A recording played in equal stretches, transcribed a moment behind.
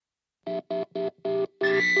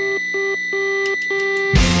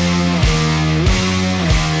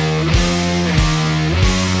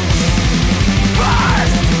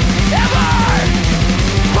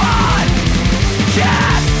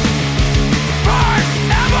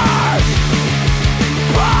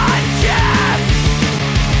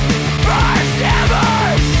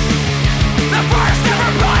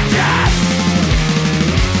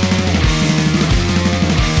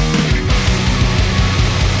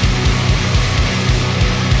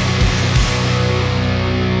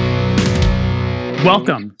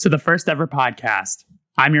Welcome to the first ever podcast.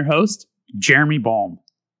 I'm your host, Jeremy Bohm.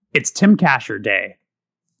 It's Tim Kasher Day.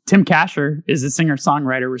 Tim Kasher is a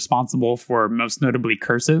singer-songwriter responsible for most notably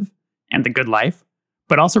Cursive and The Good Life,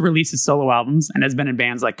 but also releases solo albums and has been in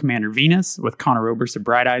bands like Commander Venus with Conor Oberst of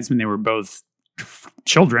Bright Eyes when they were both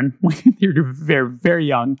children. They were very, very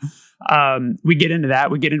young. We get into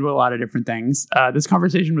that. We get into a lot of different things. This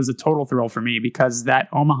conversation was a total thrill for me because that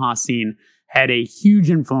Omaha scene had a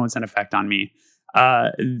huge influence and effect on me.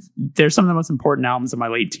 They're some of the most important albums of my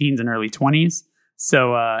late teens and early 20s.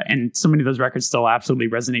 So, and so many of those records still absolutely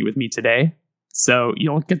resonate with me today. So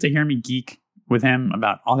you'll get to hear me geek with him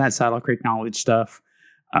about all that Saddle Creek knowledge stuff.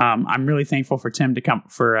 I'm really thankful for Tim to come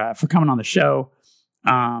for coming on the show.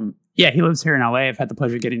 He lives here in LA. I've had the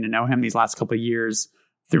pleasure of getting to know him these last couple of years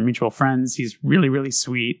through mutual friends. He's really, really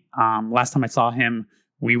sweet. Last time I saw him,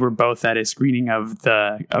 we were both at a screening of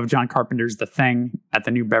John Carpenter's The Thing at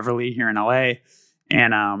the New Beverly here in LA.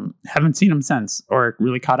 And haven't seen him since, or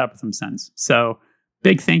really caught up with him since. So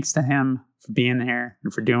big thanks to him for being here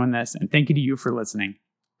and for doing this. And thank you to you for listening.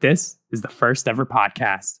 This is the first ever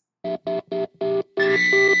podcast.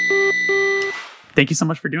 Thank you so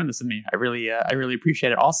much for doing this with me. I really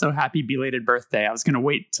appreciate it. Also, happy belated birthday. I was going to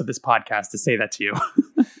wait till this podcast to say that to you.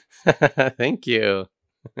 Thank you.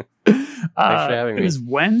 Thanks for having me.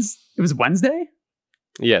 It was Wednesday?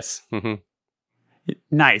 Yes. Mm-hmm.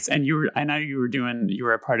 Nice. And I know you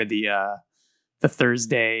were a part of the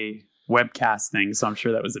Thursday webcast thing. So I'm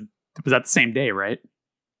sure was that the same day, right?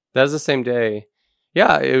 That was the same day.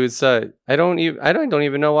 Yeah, it was, I don't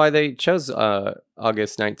even know why they chose,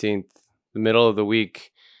 August 19th, the middle of the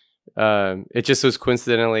week. It just was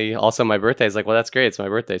coincidentally also my birthday. It's like, well, that's great. It's my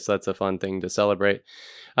birthday. So that's a fun thing to celebrate.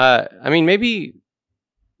 I mean, maybe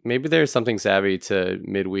there's something savvy to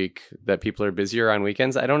midweek that people are busier on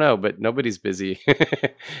weekends. I don't know, but nobody's busy.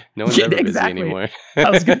 No one's ever busy anymore. I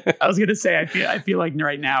was gonna say I feel like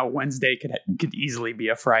right now Wednesday could easily be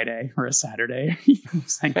a Friday or a Saturday. I'm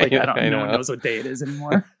saying like no one knows what day it is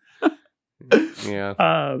anymore.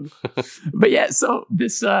 Yeah. But yeah, so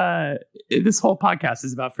this whole podcast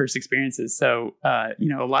is about first experiences. So a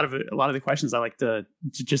lot of the questions I like to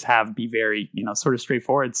just have be very sort of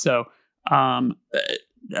straightforward. So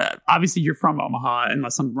obviously you're from Omaha,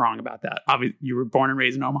 unless I'm wrong about that. Obviously, you were born and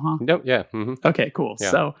raised in Omaha? Nope. Yeah. Mm-hmm. Okay, cool.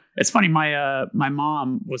 Yeah. So it's funny. My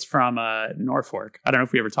mom was from Norfolk. I don't know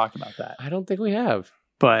if we ever talked about that. I don't think we have.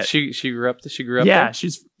 But she grew up there? Yeah,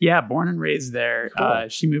 she's born and raised there. Cool.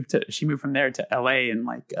 She moved from there to LA in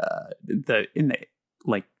the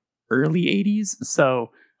early 80s.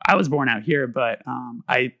 So I was born out here, but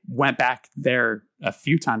I went back there a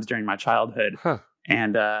few times during my childhood. Huh.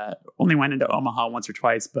 And only went into Omaha once or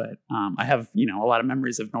twice, but I have a lot of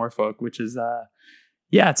memories of Norfolk, which is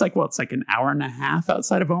it's like an hour and a half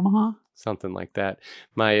outside of Omaha, something like that.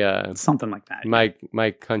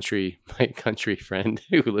 My country friend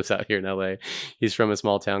who lives out here in LA, he's from a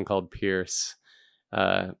small town called Pierce,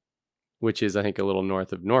 which is I think a little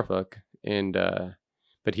north of Norfolk, and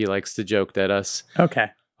but he likes to joke that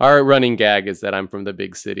our running gag is that I'm from the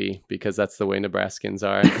big city because that's the way Nebraskans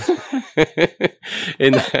are.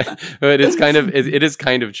 But it is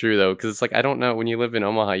kind of true though, because it's like I don't know, when you live in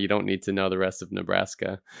Omaha, you don't need to know the rest of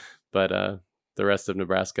Nebraska, but the rest of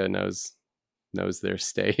Nebraska knows their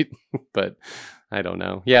state. But I don't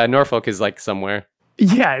know. Yeah, Norfolk is like somewhere.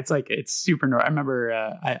 Yeah, it's super north. I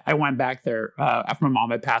remember I went back there after my mom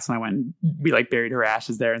had passed, and I went and we buried her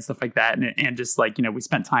ashes there and stuff like that, and just we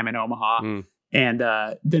spent time in Omaha. Mm. And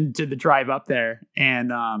then did the drive up there, and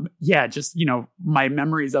my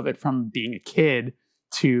memories of it from being a kid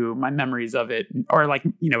to my memories of it, or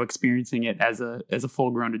experiencing it as a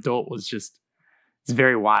full grown adult it's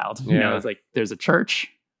very wild. Yeah. It's like there's a church,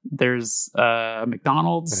 there's a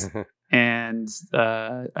McDonald's, and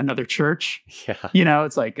another church. Yeah,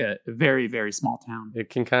 it's like a very, very small town. It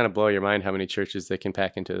can kind of blow your mind how many churches they can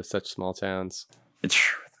pack into such small towns.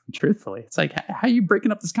 Truthfully, it's like, how are you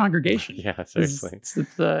breaking up this congregation? Yeah, seriously. It's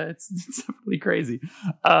really crazy.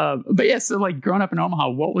 But yeah, so growing up in Omaha,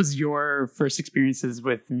 what was your first experiences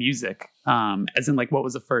with music? As in what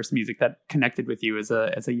was the first music that connected with you as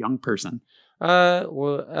a young person? I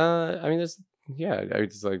mean, I just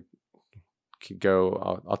could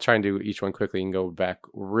go, I'll try and do each one quickly and go back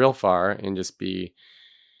real far and just be,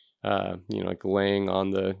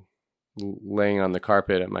 laying on the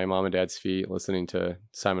carpet at my mom and dad's feet, listening to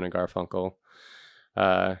Simon and Garfunkel.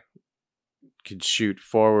 Could shoot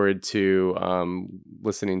forward to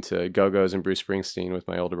listening to Go-Go's and Bruce Springsteen with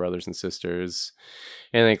my older brothers and sisters,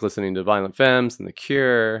 and listening to Violent Femmes and The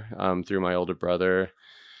Cure through my older brother.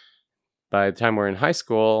 by the time we're in high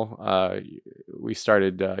school, we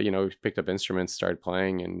started, we picked up instruments, started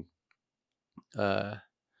playing,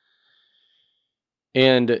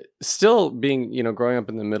 and still being, growing up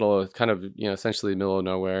in the middle of kind of, essentially the middle of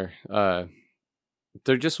nowhere,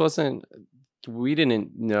 there just wasn't, we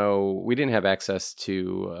didn't have access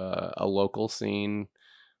to a local scene.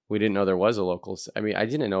 We didn't know there was a local, I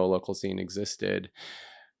didn't know a local scene existed.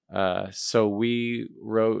 So we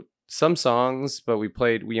wrote some songs, but we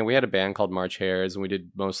played, we had a band called March Hares, and we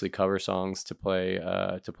did mostly cover songs to play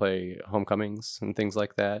homecomings and things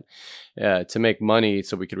like that, to make money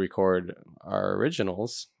so we could record our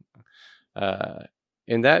originals.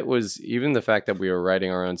 And that was, even the fact that we were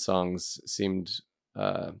writing our own songs seemed,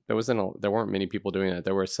 there weren't many people doing that.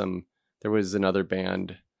 There was another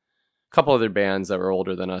band, a couple other bands that were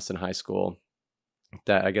older than us in high school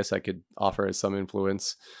that I guess I could offer as some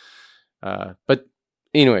influence. But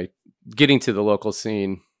anyway, getting to the local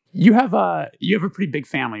scene. You have a pretty big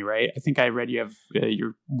family, right? I think I read you have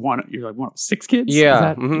you're one of 6 kids.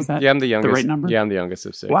 Yeah, is that I'm the youngest. The right number? Yeah, I'm the youngest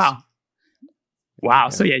of 6. Wow. Yeah.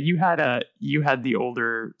 So yeah, you had the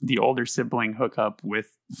older sibling hookup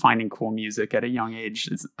with finding cool music at a young age,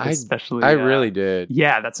 especially. I really did.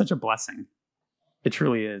 Yeah, that's such a blessing. It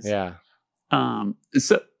truly is. Yeah.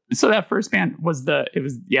 So that first band was the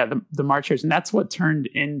March Hares, and that's what turned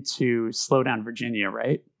into Slow Down Virginia,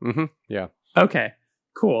 right? Mm-hmm. Yeah. Okay.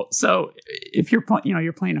 Cool. So if you're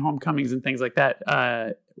you're playing homecomings and things like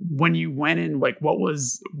that, when you went in, like what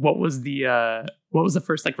was the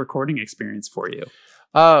first like recording experience for you?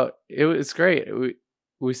 It was great.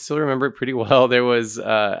 We still remember it pretty well. There was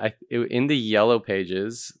in the Yellow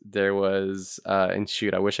Pages, there was and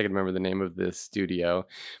shoot, I wish I could remember the name of this studio,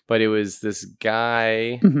 but it was this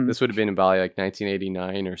guy. Mm-hmm. This would have been in probably like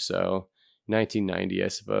 1989 or so, 1990, I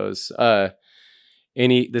suppose.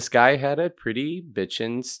 And this guy had a pretty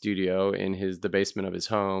bitchin' studio in the basement of his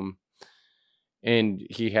home. And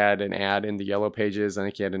he had an ad in the Yellow Pages. I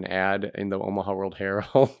think he had an ad in the Omaha World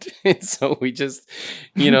Herald. And so we just,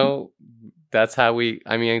 that's how we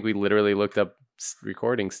literally looked up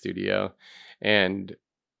recording studio. And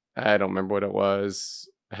I don't remember what it was,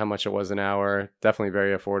 how much it was an hour. Definitely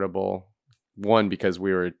very affordable. 1, because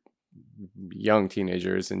we were young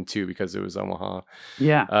teenagers, and 2, because it was Omaha.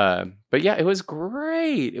 Yeah. But yeah, it was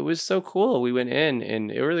great. It was so cool. We went in,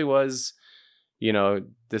 and it really was,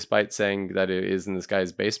 despite saying that it is in this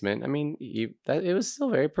guy's basement, it was still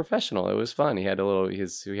very professional. It was fun. He had a little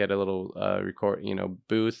record,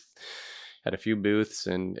 booth, had a few booths,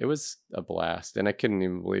 and it was a blast. And I couldn't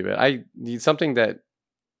even believe it. Something that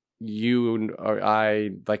you or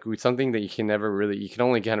I like, something that you can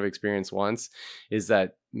only kind of experience once, is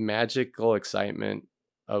that magical excitement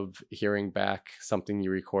of hearing back something you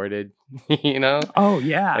recorded. Oh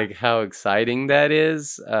yeah, like how exciting that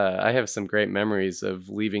is. I have some great memories of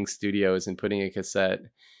leaving studios and putting a cassette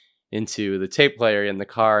into the tape player in the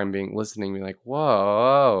car and being like,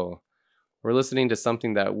 whoa, we're listening to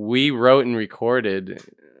something that we wrote and recorded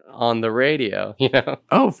on the radio.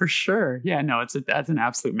 Oh, for sure. Yeah, no, that's an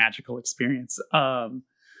absolute magical experience.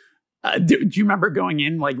 Do you remember going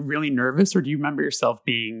in like really nervous, or do you remember yourself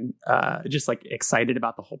being just like excited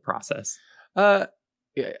about the whole process? Yeah,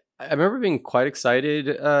 I remember being quite excited.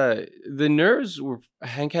 The nerves I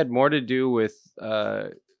think had more to do with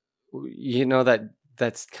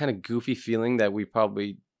that's kind of goofy feeling that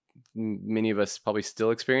many of us probably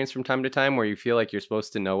still experience from time to time, where you feel like you're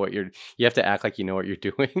supposed to know you have to act like you know what you're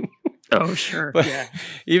doing. Oh, sure. But yeah.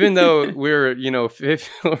 Even though we're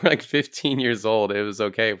we're like 15 years old, it was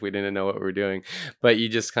okay if we didn't know what we were doing. But you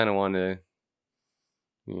just kind of want to,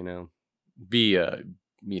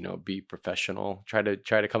 be professional. Try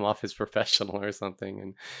to come off as professional or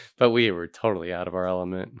something. But we were totally out of our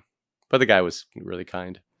element. But the guy was really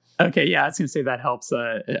kind. Okay, yeah, I was going to say that helps.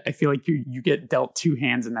 I feel like you get dealt 2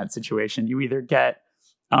 hands in that situation. You either get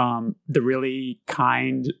the really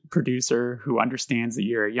kind producer who understands that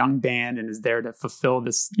you're a young band and is there to fulfill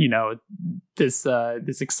this, this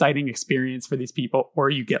exciting experience for these people, or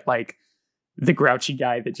you get like the grouchy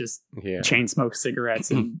guy that just chain smokes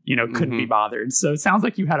cigarettes and couldn't be bothered. So it sounds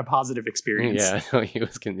like you had a positive experience. Yeah, no, he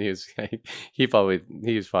was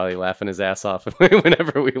probably laughing his ass off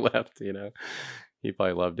whenever we left. He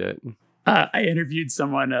probably loved it. I interviewed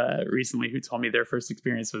someone recently who told me their first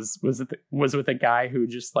experience was with a guy who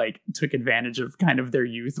just like took advantage of kind of their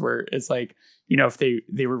youth, where it's like, if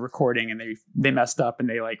they were recording and they messed up and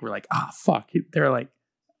they like were like, fuck, they're like,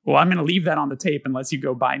 well, I'm going to leave that on the tape unless you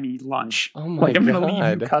go buy me lunch. Oh my God. I'm going to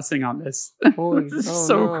leave you cussing on this. This is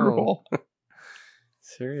so cruel.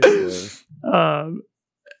 Seriously.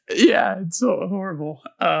 Yeah, it's so horrible.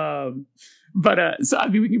 So I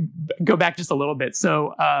mean, we can go back just a little bit.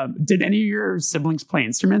 So, did any of your siblings play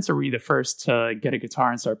instruments, or were you the first to get a guitar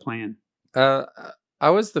and start playing? I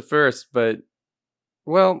was the first, but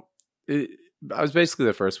well, I was basically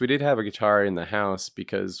the first. We did have a guitar in the house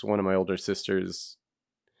because one of my older sisters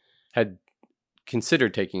had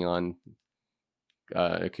considered taking on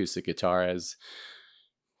acoustic guitar as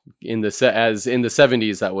in the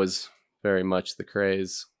 70s. That was very much the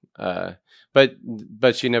craze.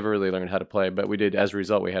 But she never really learned how to play. But we did. As a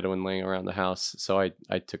result, we had one laying around the house, so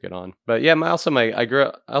I took it on. But yeah, I grew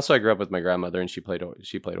up with my grandmother, and she played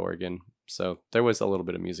organ, so there was a little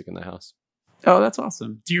bit of music in the house. Oh, that's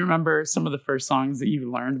awesome. Do you remember some of the first songs that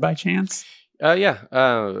you learned by chance? Yeah.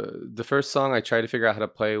 The first song I tried to figure out how to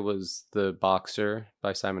play was "The Boxer"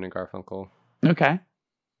 by Simon and Garfunkel. Okay.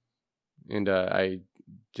 And that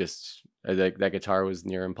guitar was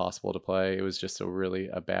near impossible to play. It was just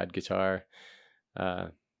a bad guitar.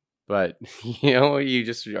 But you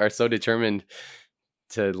just are so determined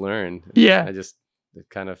to learn. Yeah. I just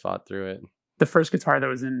kind of fought through it. The first guitar that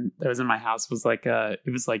was in my house was like I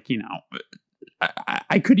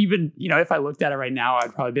could even, if I looked at it right now,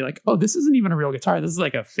 I'd probably be like, oh, this isn't even a real guitar. This is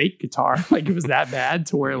like a fake guitar. Like it was that bad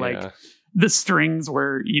to where like the strings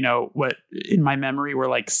were, what in my memory were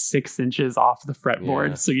like 6 inches off the fretboard.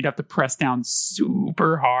 Yeah. So you'd have to press down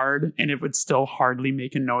super hard and it would still hardly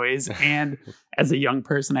make a noise. And as a young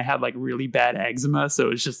person, I had like really bad eczema. So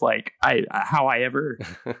it's just like how I ever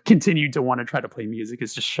continued to want to try to play music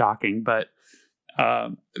is just shocking. But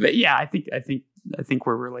yeah, I think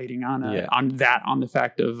we're relating on the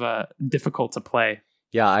fact of difficult to play.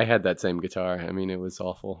 Yeah, I had that same guitar. I mean, it was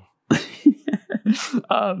awful.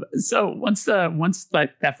 So once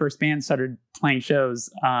like that first band started playing shows,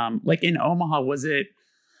 like in Omaha, was it?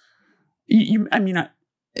 I mean,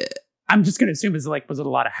 I'm just gonna assume was it a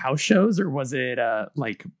lot of house shows, or was it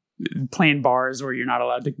like playing bars where you're not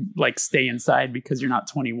allowed to like stay inside because you're not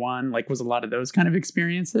 21? Like, was a lot of those kind of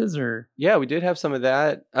experiences, or? Yeah, we did have some of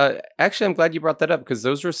that. Actually, I'm glad you brought that up because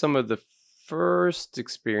those were some of the first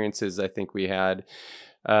experiences I think we had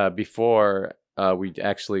before.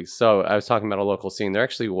 So I was talking about a local scene. There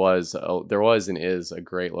actually was and is a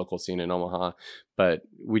great local scene in Omaha, but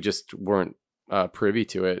we just weren't privy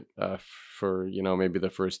to it for maybe the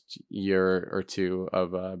first year or two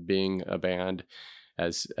of being a band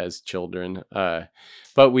as children.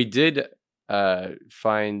 But we did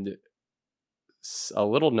find a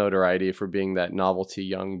little notoriety for being that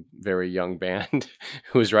novelty very young band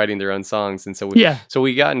who was writing their own songs. And so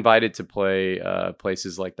we got invited to play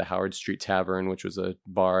places like the Howard Street Tavern, which was a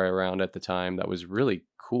bar around at the time that was really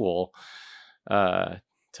cool to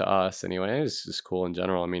us anyway. It was just cool in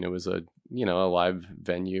general. I mean, it was a live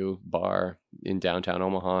venue bar in downtown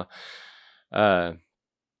Omaha.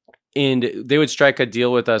 And they would strike a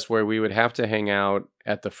deal with us where we would have to hang out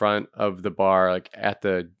at the front of the bar, like at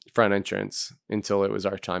the front entrance, until it was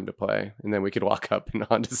our time to play. And then we could walk up and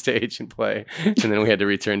onto stage and play. And then we had to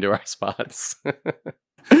return to our spots.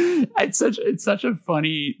 It's such a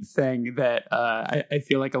funny thing that I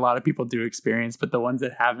feel like a lot of people do experience, but the ones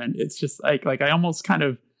that haven't, it's just like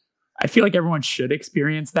I feel like everyone should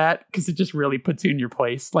experience that because it just really puts you in your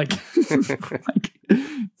place. Like,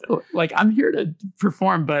 like I'm here to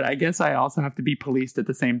perform, but I guess I also have to be policed at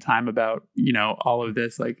the same time about, all of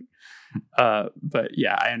this. Like, but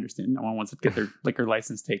yeah, I understand. No one wants to get their liquor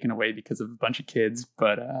license taken away because of a bunch of kids.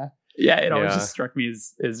 But yeah, it always just struck me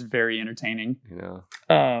as very entertaining. Yeah.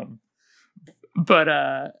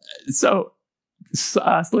 So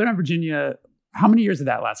Slow Down Virginia, how many years did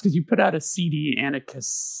that last? Because you put out a CD and a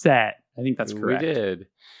cassette. I think that's correct. We did.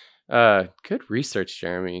 Good research,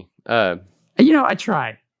 Jeremy. I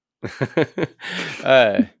try.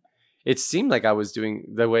 It seemed like I was doing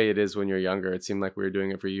the way it is when you're younger. It seemed like we were doing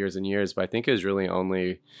it for years and years, but I think it was really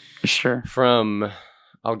only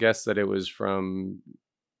I'll guess that it was from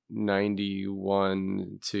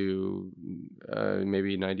 91 to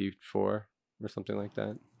maybe 94 or something like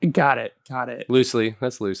that. Got it. Loosely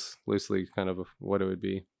kind of what it would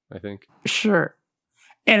be, I think. Sure.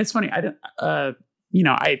 And it's funny, the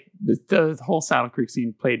whole Saddle Creek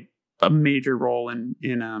scene played a major role in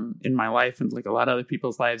my life and like a lot of other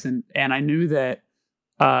people's lives. And I knew that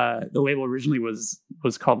the label originally was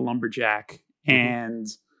called Lumberjack. Mm-hmm. And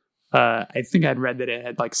I think I'd read that it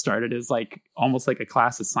had like started as like almost like a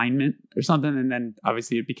class assignment or something. And then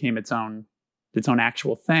obviously it became its own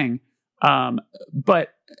actual thing. But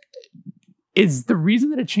is the reason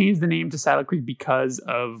that it changed the name to Saddle Creek because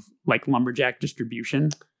of like Lumberjack distribution?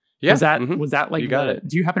 Yeah. Was that like, you got it.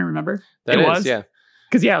 Do you happen to remember? That it was? Yeah.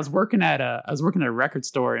 Because I was working at a record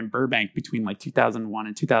store in Burbank between like 2001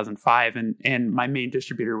 and 2005, and my main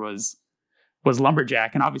distributor was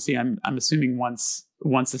Lumberjack, and obviously I'm assuming once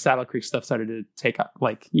the Saddle Creek stuff started to take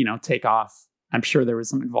off, I'm sure there was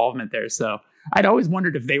some involvement there. So I'd always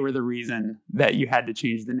wondered if they were the reason that you had to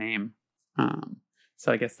change the name.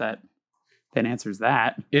 So I guess that answers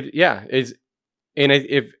that.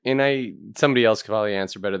 Somebody else could probably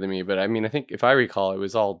answer better than me, but I mean, I think if I recall, it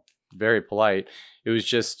was all very polite. It was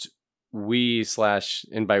just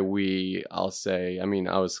and by we, I'll say, I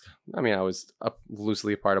was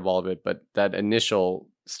loosely a part of all of it, but that initial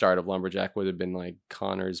start of Lumberjack would have been like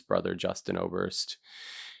Connor's brother, Justin Oberst.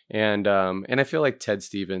 And I feel like Ted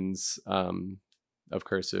Stevens, of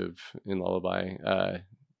Cursive in Lullaby,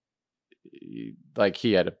 like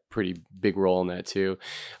he had a pretty big role in that too.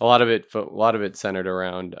 A lot of it centered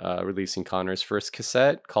around releasing Connor's first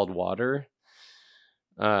cassette called Water.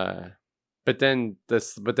 But then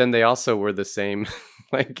they also were the same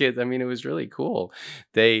like kids. I mean, it was really cool.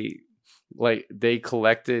 They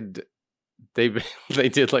collected. They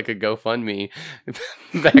did like a GoFundMe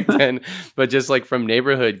back then, but just like from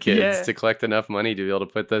neighborhood kids to collect enough money to be able to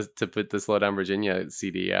put the Slow Down Virginia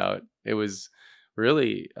CD out. It was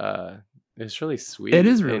really sweet. It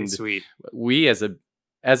is really sweet. We as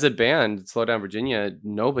a band, Slow Down Virginia,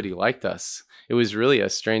 nobody liked us. It was really a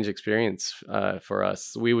strange experience for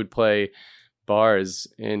us. We would play bars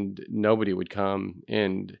and nobody would come,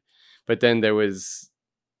 but then there was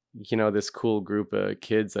this cool group of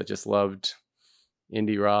kids that just loved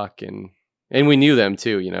indie rock, and we knew them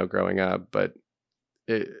too, growing up, but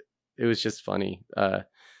it was just funny.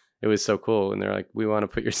 It was so cool, and they're like, "We want to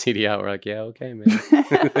put your CD out." We're like, "Yeah, okay,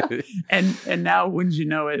 man." and now, wouldn't you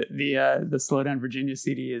know it, the Slow Down Virginia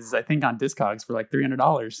CD is, I think, on Discogs for like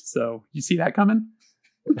 $300. So you see that coming?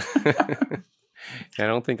 I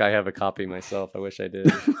don't think I have a copy myself. I wish I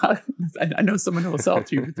did. I know someone who will sell it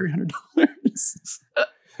to you for $300.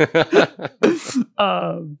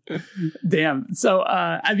 Damn. So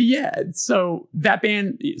so that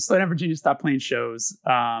band, Slow Down Virginia, stopped playing shows,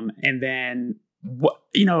 and then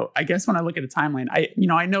I guess when I look at the timeline, I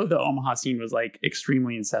know the Omaha scene was like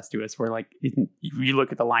extremely incestuous, where like you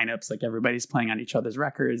look at the lineups, like everybody's playing on each other's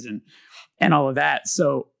records and all of that.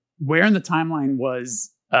 So where in the timeline was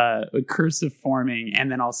Cursive forming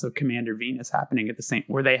and then also Commander Venus happening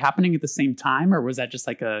were they happening at the same time, or was that just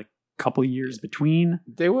like a couple years between?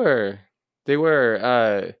 They were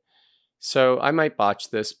so I might botch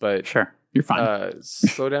this, but sure, you're fine.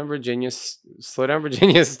 Slow Down Virginia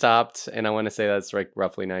stopped, and I want to say that's like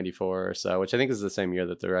roughly 94 or so, which I think is the same year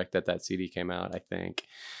that that CD came out, I think.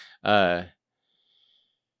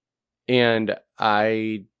 And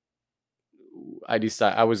I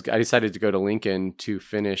decided to go to Lincoln to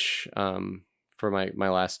finish for my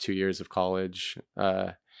last 2 years of college.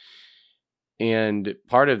 And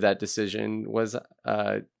part of that decision was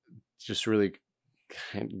just really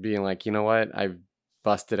being like, you know what, I've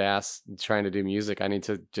busted ass trying to do music. I need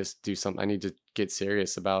to just do something. I need to get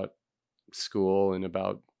serious about school and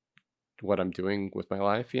about what I'm doing with my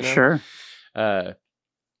life, Sure.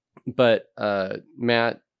 But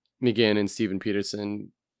Matt McGinn and Steven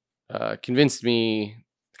Peterson convinced me,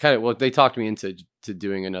 they talked me into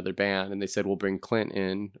doing another band, and they said, we'll bring Clint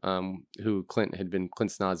in, Clint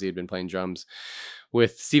Snozzy had been playing drums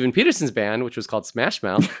with Steven Peterson's band, which was called Smash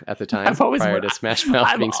Mouth at the time, prior to Smash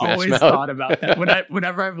Mouth being Smash Mouth. I've always thought about that.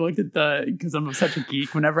 Whenever I've looked at because I'm such a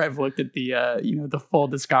geek, whenever I've looked at the the full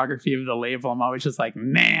discography of the label, I'm always just like,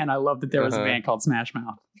 man, I love that there was a band called Smash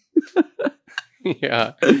Mouth.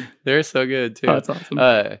 Yeah, they're so good too. Oh, that's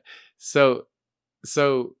awesome. So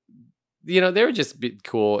they were just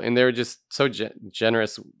cool, and they were just so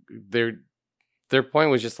generous. Their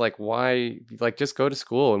point was just like, why, like, just go to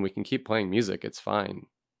school and we can keep playing music. It's fine,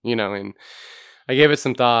 and I gave it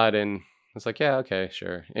some thought, and I was like, yeah, okay,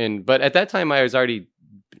 sure. But at that time I was already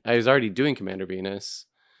doing Commander Venus.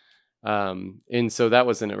 And so that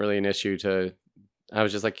wasn't really an issue I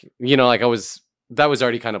was just like, that was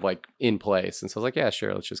already kind of like in place. And so I was like, yeah,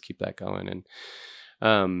 sure, let's just keep that going. And,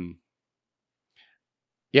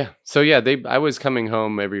 I was coming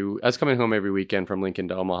home every weekend from Lincoln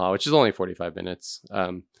to Omaha, which is only 45 minutes.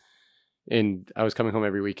 And I was coming home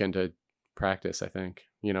every weekend to practice, I think,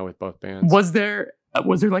 with both bands. Was there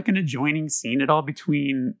like an adjoining scene at all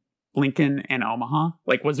between Lincoln and Omaha?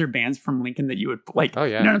 Like, was there bands from Lincoln that you would like? Oh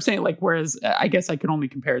yeah. You know what I'm saying? Like, whereas I guess I could only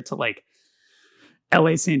compare it to like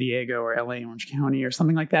LA, San Diego, or LA, Orange County, or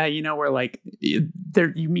something like that, where like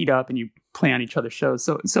there you meet up and you play on each other's shows.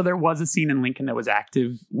 So there was a scene in Lincoln that was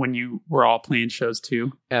active when you were all playing shows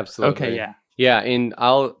too. Absolutely. Okay. Yeah. Yeah. And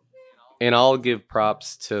and I'll give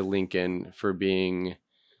props to Lincoln for being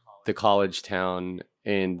the college town,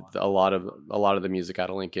 and a lot of the music out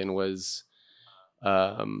of Lincoln was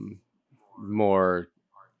more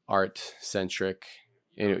art centric.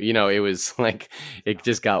 You know, it was like it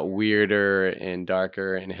just got weirder and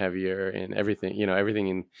darker and heavier and everything. You know,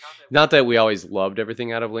 everything. Not that we always loved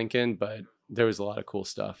everything out of Lincoln, but there was a lot of cool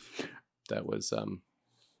stuff that was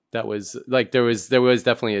like there was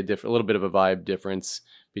definitely a little bit of a vibe difference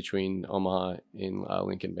between Omaha and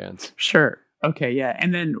Lincoln bands. Sure. Okay. Yeah.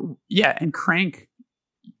 And then and Crank,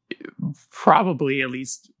 probably, at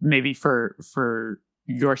least maybe for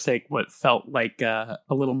your sake, what felt like a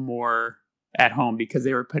little more at home, because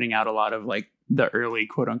they were putting out a lot of like the early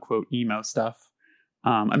quote unquote emo stuff.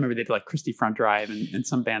 I remember they did like Christie Front Drive and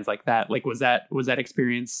some bands like that. Like, was that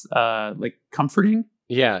experience like comforting?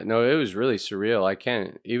 Yeah, no, it was really surreal. I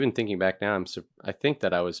can't even, thinking back now, I think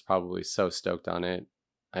that I was probably so stoked on it.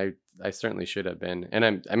 I certainly should have been.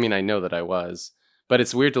 And I mean, I know that I was, but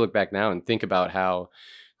it's weird to look back now and think about how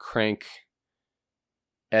Crank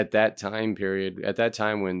at that time period, at that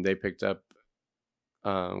time when they picked up,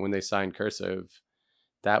 when they signed Cursive,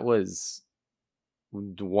 that was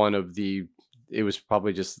one of the, it was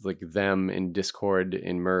probably just like them and Discord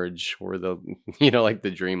and Merge were the, you know, like the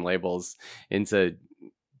dream labels into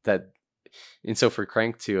that. And so for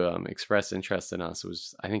Crank to express interest in us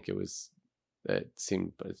was, I think it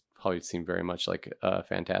probably seemed very much like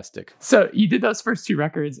fantastic. So you did those first two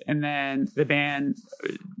records, and then the band,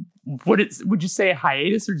 would you say a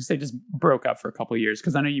hiatus, or just say just broke up for a couple of years?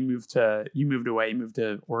 Because I know you moved away, you moved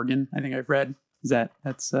to Oregon, I think I've read.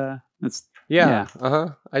 That's yeah.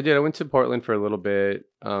 I did. I went to Portland for a little bit.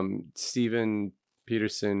 Steven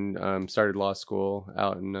Peterson started law school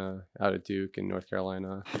out at Duke in North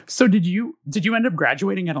Carolina. So did you end up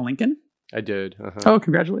graduating at a Lincoln? I did. Oh,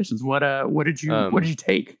 congratulations! What did you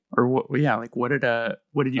take, or what? Yeah, like what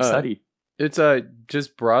did you study? It's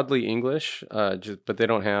just broadly English. But they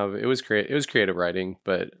don't have. It was creative writing,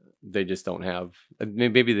 but they just don't have.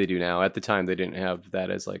 Maybe they do now. At the time, they didn't have that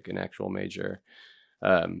as like an actual major.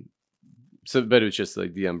 But it was just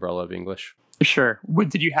like the umbrella of English. Sure. What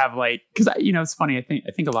did you have, like? Because it's funny.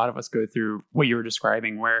 I think a lot of us go through what you were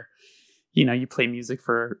describing, where you play music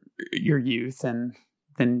for your youth, and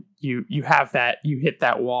then you have that, you hit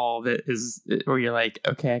that wall that is where you're like,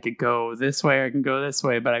 okay, I could go this way, or I can go this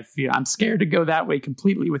way, but I feel I'm scared to go that way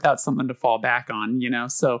completely without something to fall back on.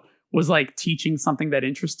 So was like teaching something that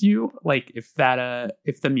interests you, like if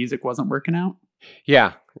the music wasn't working out?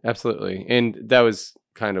 Yeah, absolutely. And that was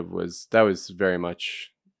very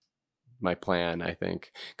much my plan, I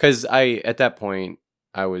think, because at that point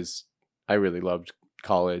I really loved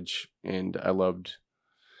college, and I loved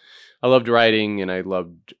writing, and I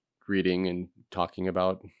loved reading and talking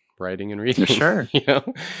about writing and reading. Sure.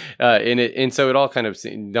 And so it all kind of,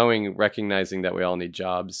 recognizing that we all need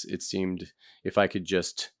jobs, it seemed if I could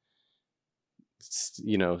just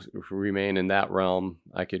remain in that realm,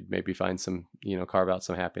 I could maybe find some, carve out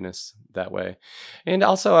some happiness that way. And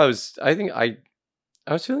also I was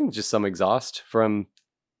feeling just some exhaust from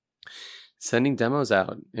sending demos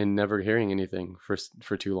out and never hearing anything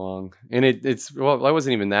for too long. And I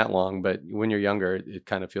wasn't even that long, but when you're younger, it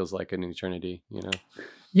kind of feels like an eternity,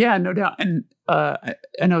 Yeah, no doubt. And I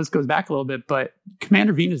know this goes back a little bit, but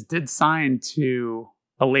Commander Venus did sign to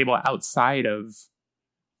a label outside of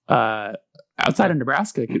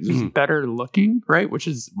Nebraska. It was Better Looking, right?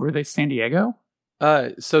 Were they San Diego?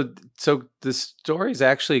 So the story is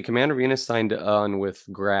actually Commander Venus signed on with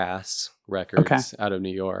Grass Records out of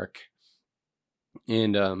New York.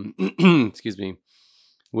 And excuse me,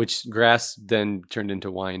 which Grass then turned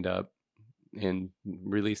into Wind Up and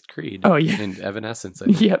released Creed. Oh yeah, and Evanescence. I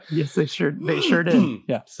think. Yep, yes, they sure did.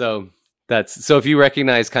 Yeah. So if you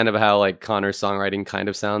recognize kind of how like Connor's songwriting kind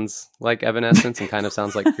of sounds like Evanescence and kind of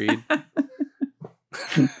sounds like Creed.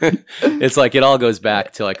 It's like it all goes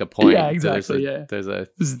back to like a point. Yeah, exactly. This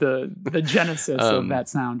is the genesis of that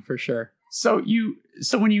sound for sure. So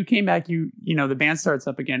when you came back, the band starts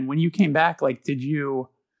up again. When you came back, like, did you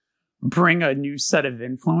bring a new set of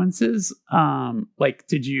influences? Like,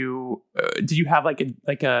 did you have like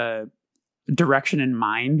a direction in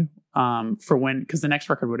mind for when? Because the next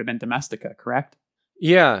record would have been Domestica, correct?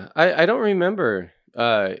 Yeah, I don't remember.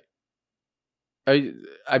 I'm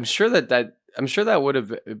sure that would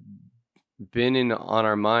have been on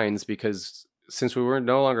our minds, because since we were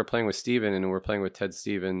no longer playing with Steven and we're playing with Ted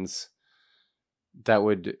Stevens, that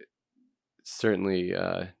would certainly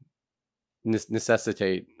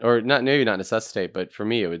necessitate, or not, maybe not necessitate, but for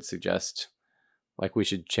me it would suggest like we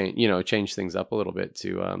should change things up a little bit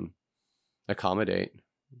to accommodate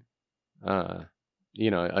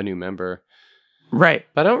a new member. Right.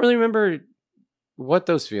 But I don't really remember what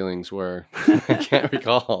those feelings were. I can't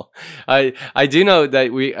recall. I do know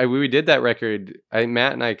that we did that record.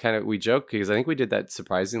 Matt and I we joke because I think we did that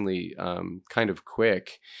surprisingly kind of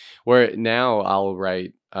quick. Where now I'll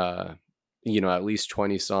write at least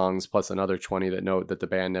 20 songs plus another 20 that the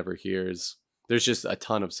band never hears. There's just a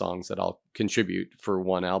ton of songs that I'll contribute for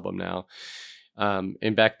one album now.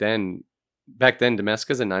 And back then,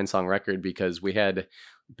 Domestica's a 9-song record because we had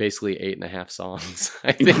basically 8.5 songs.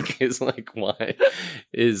 I think is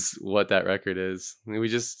what that record is.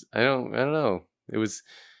 I don't know. It was,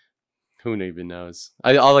 who even knows?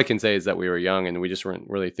 All I can say is that we were young and we just weren't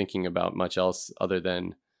really thinking about much else other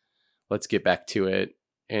than let's get back to it.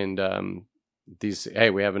 And hey,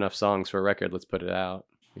 we have enough songs for a record. Let's put it out.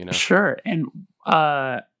 Sure. And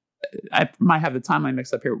I might have the timeline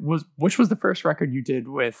mixed up here. Which was the first record you did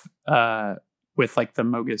with like the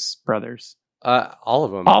Mogis brothers? All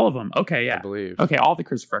of them. All of them. Okay, yeah. I believe. Okay, all the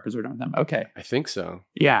Cursive records were done with them. Okay. I think so.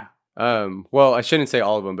 Yeah. Well, I shouldn't say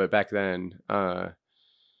all of them, but back then,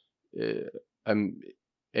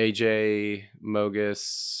 AJ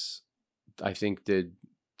Mogis, I think, did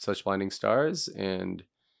Such Blinding Stars, and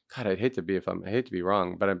God, I hate to be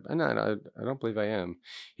wrong, but I don't believe I am.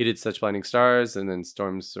 He did Such Blinding Stars, and then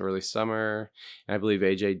Storm's Early Summer, and I believe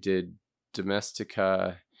AJ did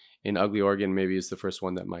Domestica. In Ugly Organ, maybe is the first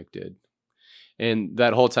one that Mike did. And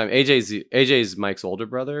that whole time, AJ's Mike's older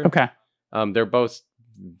brother. Okay. They're both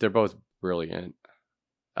brilliant.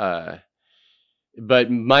 But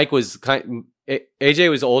Mike was AJ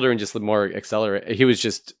was older and just more accelerate. He was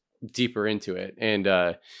just deeper into it.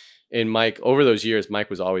 And Mike, over those years, Mike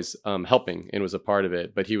was always helping and was a part of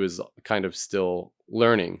it, but he was kind of still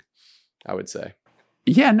learning, I would say.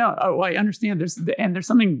 Yeah, no. Oh, I understand. There's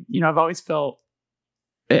something, I've always felt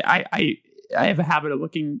I have a habit of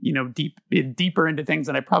looking, deeper into things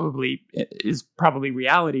than is probably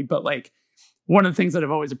reality. But like one of the things that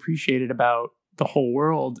I've always appreciated about the whole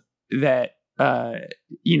world that,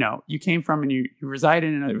 you came from and you reside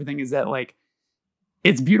in and everything is that like,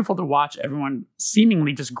 it's beautiful to watch everyone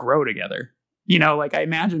seemingly just grow together. Like I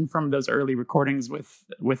imagine from those early recordings with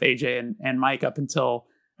AJ and Mike up until,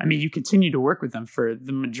 you continue to work with them for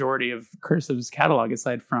the majority of Cursive's catalog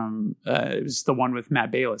aside from, it was the one with Matt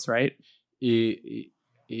Bayless, right? Yeah.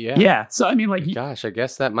 Yeah. So, gosh, I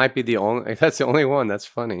guess that's the only one. That's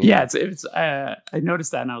funny. Yeah. It's I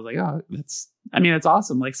noticed that and I was like, oh, that's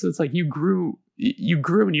awesome. Like, so it's like you grew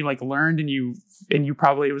and you like learned and you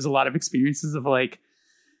probably, it was a lot of experiences of like,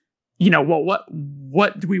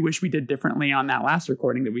 what do we wish we did differently on that last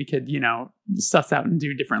recording that we could, suss out and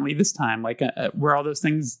do differently this time? Like, were all those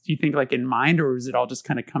things, do you think like in mind, or was it all just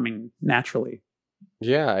kind of coming naturally?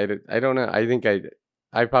 Yeah. I don't know. I think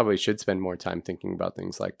I probably should spend more time thinking about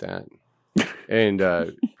things like that. And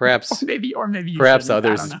perhaps perhaps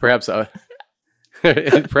others perhaps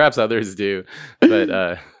others do.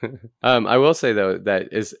 But I will say though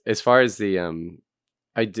that as far as the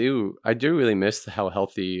I do really miss how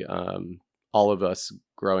healthy all of us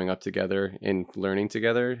growing up together and learning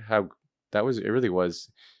together, how it really was.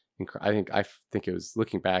 I think it was,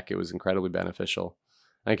 looking back, it was incredibly beneficial.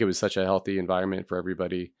 I think it was such a healthy environment for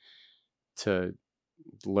everybody to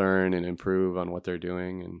learn and improve on what they're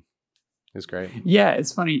doing, and it's great. Yeah,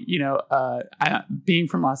 it's funny, being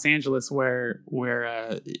from Los Angeles, where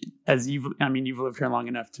as you've lived here long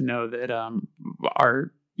enough to know that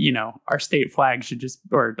our state flag should just,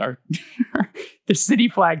 or our the city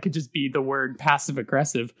flag could just be the word passive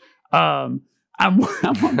aggressive. I'm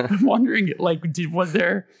wondering, like, was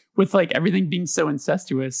there, with like everything being so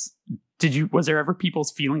incestuous, was there ever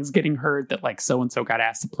people's feelings getting hurt that like so-and-so got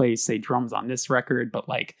asked to play, say, drums on this record, but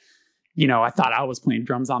like, I thought I was playing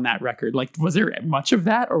drums on that record. Like, was there much of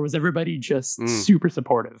that, or was everybody just super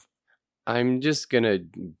supportive? I'm just going to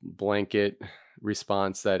blanket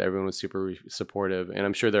response that everyone was super supportive. And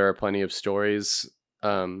I'm sure there are plenty of stories,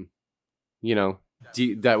 that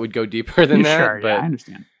would go deeper than that. Sure, but yeah, I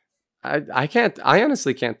understand. I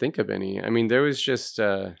honestly can't think of any. There was just,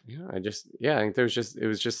 I think it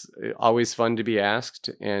was just always fun to be asked,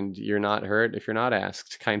 and you're not hurt if you're not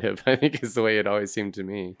asked, kind of, I think is the way it always seemed to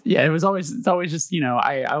me. Yeah, it's always just,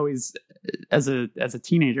 I always, as a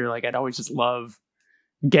teenager, like I'd always just love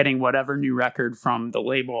getting whatever new record from the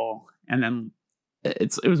label. And then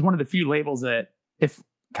it was one of the few labels that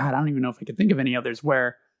I don't even know if I could think of any others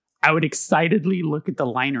where I would excitedly look at the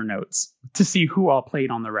liner notes to see who all played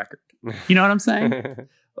on the record. You know what I'm saying?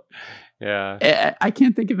 Yeah. I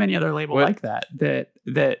can't think of any other label like that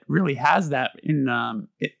really has that in,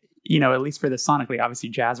 at least for the sonically, obviously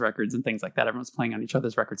jazz records and things like that. Everyone's playing on each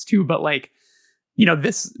other's records too. But like,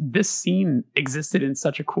 this scene existed in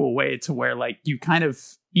such a cool way to where like you kind of,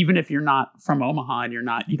 even if you're not from Omaha and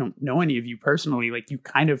you don't know any of you personally, like you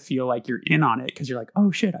kind of feel like you're in on it because you're like,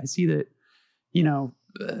 oh shit, I see that,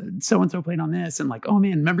 so and so played on this, and like, oh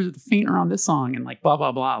man, members of the Faint are on this song, and like blah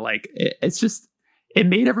blah blah. Like it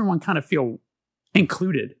made everyone kind of feel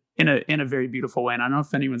included in a very beautiful way. And I don't know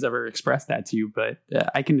if anyone's ever expressed that to you, but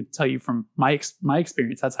I can tell you from my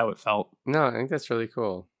experience, that's how it felt. No, I think that's really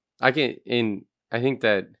cool. I think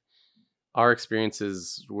that our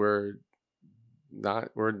experiences were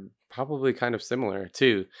probably kind of similar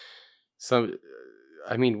too.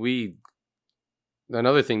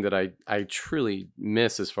 Another thing that I truly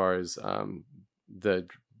miss as far as the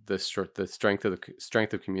strength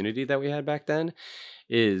of community that we had back then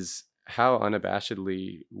is how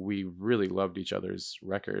unabashedly we really loved each other's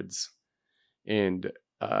records. And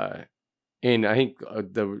I think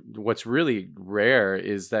what's really rare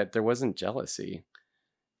is that there wasn't jealousy.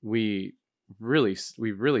 We really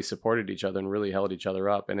supported each other and really held each other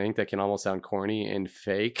up. And I think that can almost sound corny and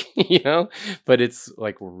fake, but it's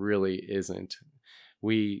like really isn't.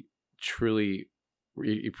 We truly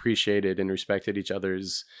appreciated and respected each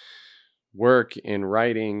other's work and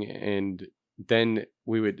writing. And then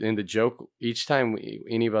we would, in the joke, each time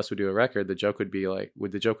any of us would do a record, the joke would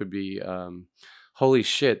be holy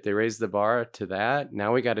shit, they raised the bar to that.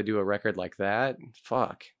 Now we got to do a record like that.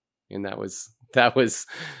 Fuck. And that was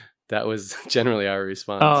generally our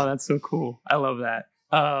response. Oh, that's so cool. I love that.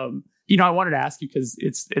 I wanted to ask you, because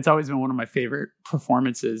it's always been one of my favorite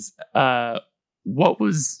performances. What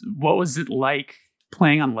was it like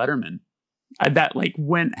playing on Letterman? That like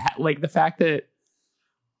when like the fact that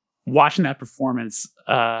watching that performance,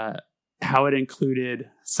 how it included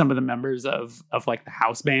some of the members of like the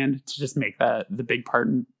house band to just make the big part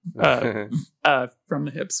from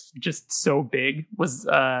the Hips just so big. Was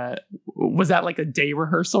that like a day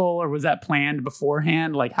rehearsal, or was that planned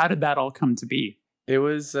beforehand? Like, how did that all come to be? It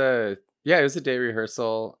was it was a day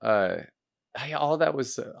rehearsal. All that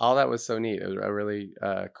was so neat. It was a really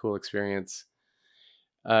cool experience.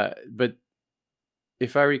 But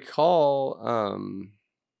if I recall,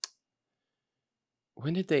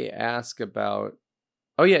 when did they ask about?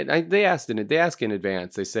 Oh yeah, they ask in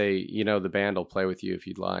advance. They say, the band will play with you if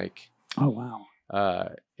you'd like. Oh wow.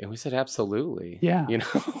 And we said absolutely. Yeah.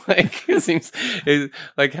 Like it seems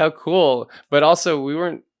like how cool. But also we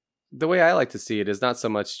weren't. The way I like to see it is not so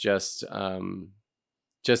much just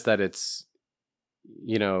that it's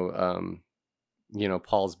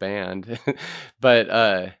Paul's band, but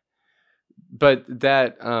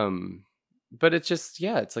it's just,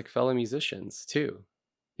 it's like fellow musicians too.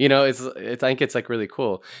 I think it's like really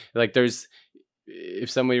cool. Like if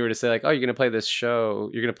somebody were to say like, oh, you're going to play this show,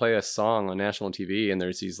 you're going to play a song on national TV, and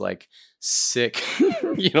there's these like sick,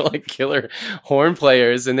 like killer horn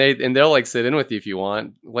players, and they'll like sit in with you if you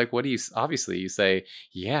want. Like, obviously you say,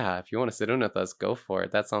 yeah, if you want to sit in with us, go for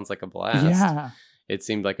it. That sounds like a blast. Yeah. It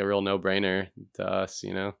seemed like a real no-brainer to us,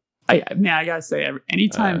 I gotta say,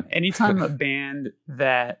 anytime a band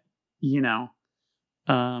that,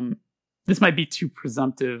 this might be too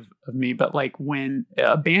presumptive of me, but like when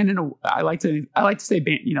a band I like to say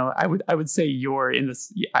band, I would say you're in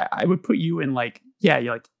this, I would put you in like,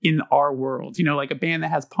 you're like in our world, like a band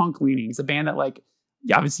that has punk leanings, a band that like,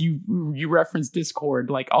 obviously you reference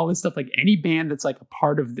Discord, like all this stuff, like any band that's like a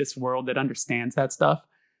part of this world that understands that stuff,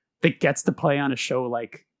 that gets to play on a show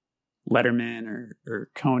like Letterman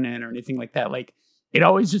or Conan or anything like that. Like it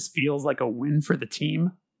always just feels like a win for the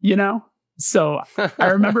team, So I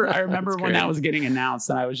remember when that was getting announced,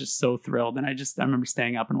 and I was just so thrilled. And I remember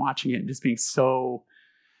staying up and watching it and just being so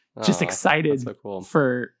excited so cool.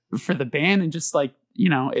 for the band. And just like,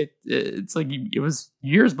 it's like it was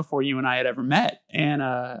years before you and I had ever met. And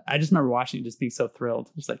I just remember watching it, just being so thrilled.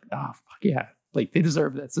 Just like, oh, fuck yeah. Like they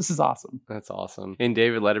deserve this. This is awesome. That's awesome. And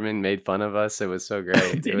David Letterman made fun of us. It was so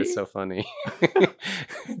great. It was so funny.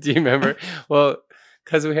 Do you remember? Well,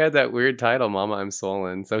 because we had that weird title, Mama, I'm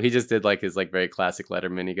Swollen. So he just did like his like very classic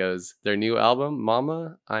Letterman. He goes, their new album,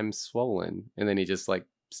 Mama, I'm Swollen. And then he just like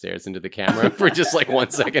stares into the camera for just like 1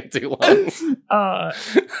 second too long.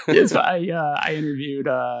 So I interviewed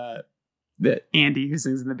Andy, who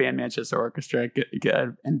sings in the band Manchester Orchestra,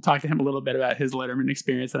 and talked to him a little bit about his Letterman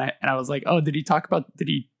experience. And I was like, oh, did he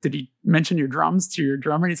mention your drums to your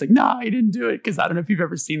drummer? And he's like, no, he didn't do it. Cause I don't know if you've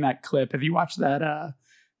ever seen that clip. Have you watched that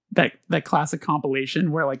classic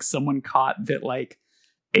compilation where like someone caught that like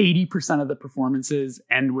 80% of the performances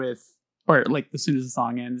end with, or like as soon as the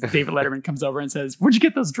song ends, David Letterman comes over and says, where'd you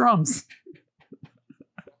get those drums?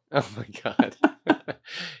 Oh my God.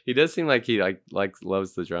 He does seem like he like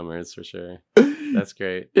loves the drummers for sure. That's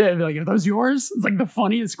great. Yeah, I'd be like, are those yours? It's like the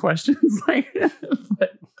funniest questions. Like,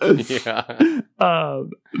 Yeah.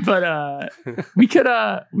 we could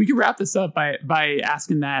wrap this up by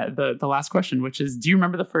asking that the last question, which is, do you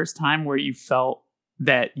remember the first time where you felt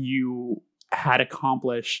that you had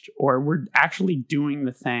accomplished or were actually doing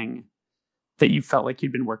the thing that you felt like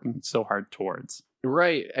you'd been working so hard towards?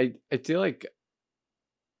 Right. I feel like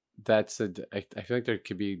I feel like there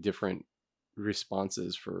could be different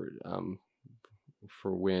responses for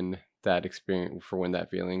when that experience, for when that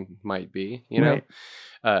feeling might be, you know.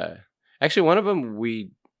 Right. Actually, one of them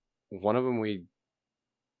we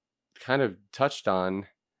kind of touched on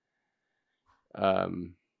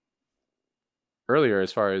earlier,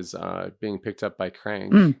 as far as being picked up by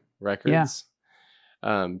Crank Records.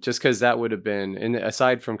 Yeah. Just because that would have been, and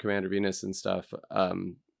aside from Commander Venus and stuff,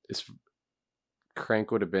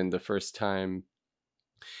 Crank would have been the first time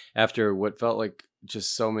after what felt like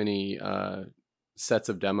just so many sets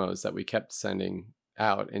of demos that we kept sending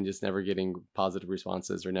out and just never getting positive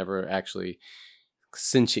responses or never actually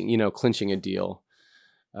clinching a deal.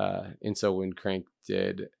 And so when Crank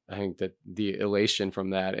did, I think that the elation from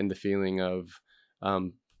that and the feeling of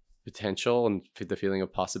potential and the feeling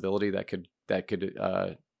of possibility that could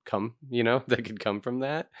come, that could come from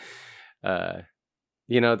that,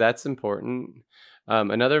 that's important.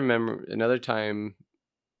 Another time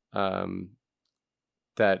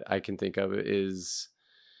that I can think of is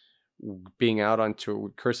being out on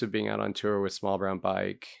tour, Cursive being out on tour with Small Brown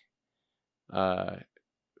Bike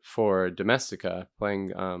for Domestica,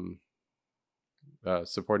 playing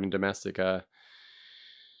supporting Domestica,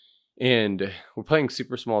 and we're playing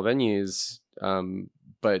super small venues,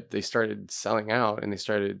 but they started selling out, and they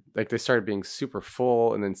started being super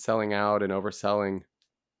full and then selling out and overselling.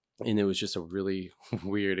 And it was just a really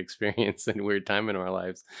weird experience and weird time in our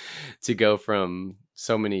lives to go from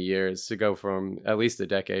so many years, to go from at least a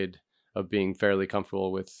decade of being fairly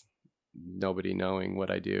comfortable with nobody knowing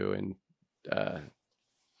what I do, and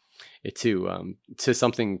to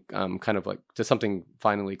something to something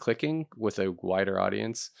finally clicking with a wider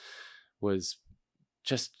audience was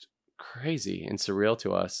just crazy and surreal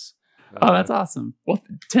to us. Oh, that's awesome. Well,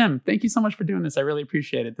 Tim, thank you so much for doing this. I really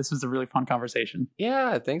appreciate it. This was a really fun conversation.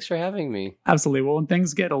 Yeah, thanks for having me. Absolutely. Well, when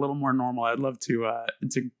things get a little more normal, I'd love to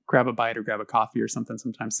grab a bite or grab a coffee or something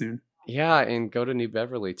sometime soon. Yeah, and go to New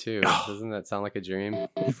Beverly too. Doesn't that sound like a dream?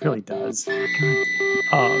 It really does. God.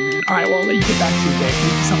 Oh, man. All right, well, I'll let you get back to your day.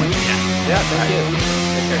 Thank you so much again. Yeah, thank you.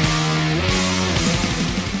 Take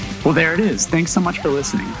care. Well, there it is. Thanks so much for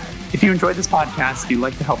listening. If you enjoyed this podcast, if you'd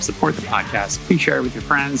like to help support the podcast, please share it with your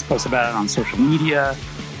friends, post about it on social media,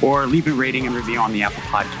 or leave a rating and review on the Apple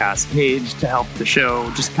Podcast page to help the show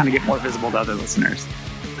just kind of get more visible to other listeners.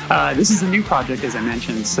 This is a new project, as I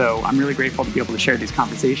mentioned, so I'm really grateful to be able to share these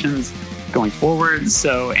conversations going forward.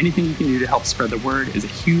 So anything you can do to help spread the word is a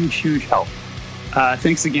huge, huge help.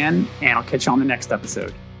 Thanks again, and I'll catch you on the next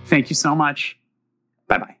episode. Thank you so much.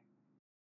 Bye-bye.